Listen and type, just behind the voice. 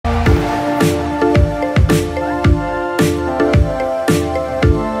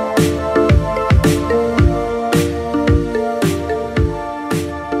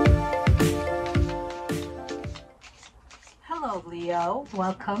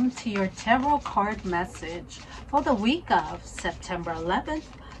welcome to your tarot card message for the week of September 11th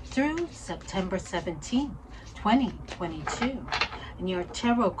through September 17th, 2022. And your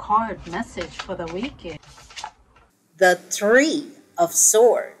tarot card message for the week is the Three of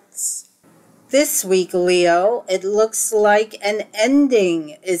Swords. This week, Leo, it looks like an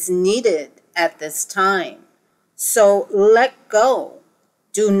ending is needed at this time. So let go.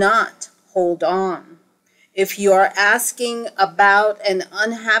 Do not hold on. If you are asking about an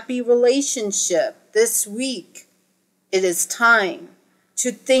unhappy relationship this week, it is time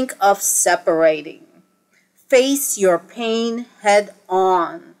to think of separating. Face your pain head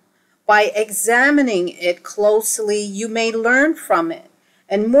on. By examining it closely, you may learn from it,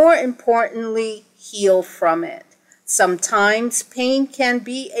 and more importantly, heal from it. Sometimes pain can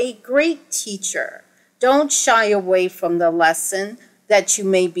be a great teacher. Don't shy away from the lesson that you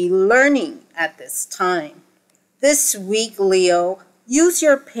may be learning at this time. This week, Leo, use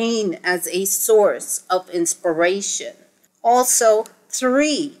your pain as a source of inspiration. Also,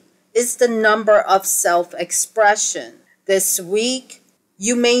 3 is the number of self-expression. This week,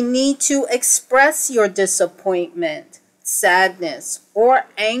 you may need to express your disappointment, sadness, or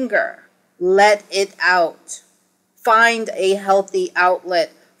anger. Let it out. Find a healthy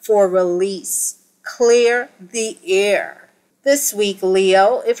outlet for release. Clear the air. This week,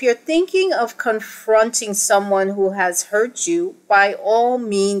 Leo, if you're thinking of confronting someone who has hurt you, by all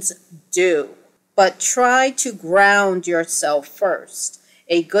means do. But try to ground yourself first.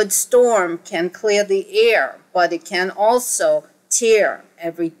 A good storm can clear the air, but it can also tear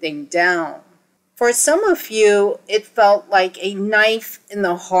everything down. For some of you, it felt like a knife in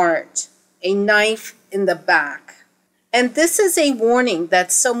the heart, a knife in the back. And this is a warning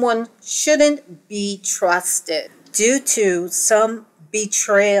that someone shouldn't be trusted due to some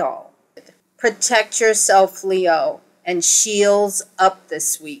betrayal. Protect yourself, Leo, and shields up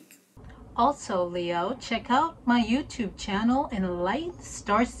this week. Also, Leo, check out my YouTube channel, Enlightened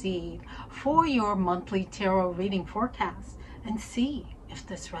Starseed, for your monthly tarot reading forecast and see if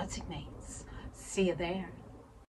this resonates. See you there.